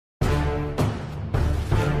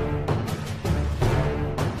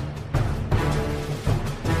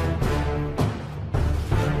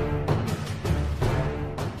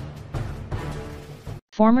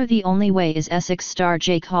Former The Only Way is Essex star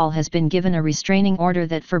Jake Hall has been given a restraining order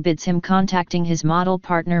that forbids him contacting his model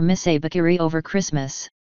partner Missy Bakary over Christmas.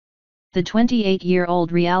 The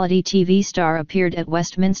 28-year-old reality TV star appeared at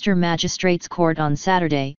Westminster Magistrates Court on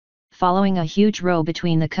Saturday, following a huge row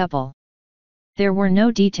between the couple. There were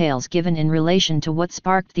no details given in relation to what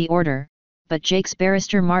sparked the order, but Jake's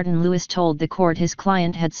barrister Martin Lewis told the court his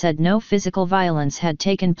client had said no physical violence had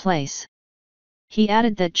taken place. He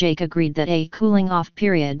added that Jake agreed that a cooling-off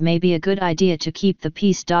period may be a good idea to keep the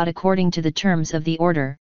peace. According to the terms of the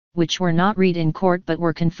order, which were not read in court but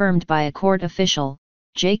were confirmed by a court official,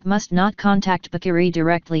 Jake must not contact Bakary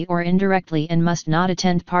directly or indirectly and must not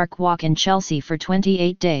attend Park Walk in Chelsea for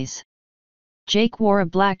 28 days. Jake wore a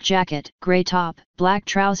black jacket, grey top, black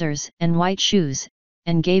trousers, and white shoes,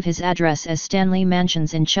 and gave his address as Stanley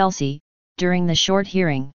Mansions in Chelsea, during the short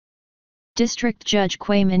hearing. District Judge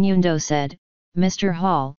Kwame Inyundo said, "Mr.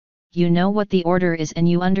 Hall, you know what the order is and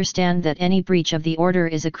you understand that any breach of the order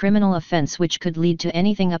is a criminal offence which could lead to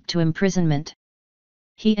anything up to imprisonment.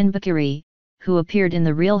 He and Bakary, who appeared in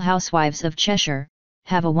The Real Housewives of Cheshire,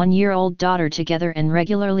 have a 1-year-old daughter together and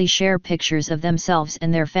regularly share pictures of themselves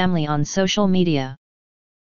and their family on social media.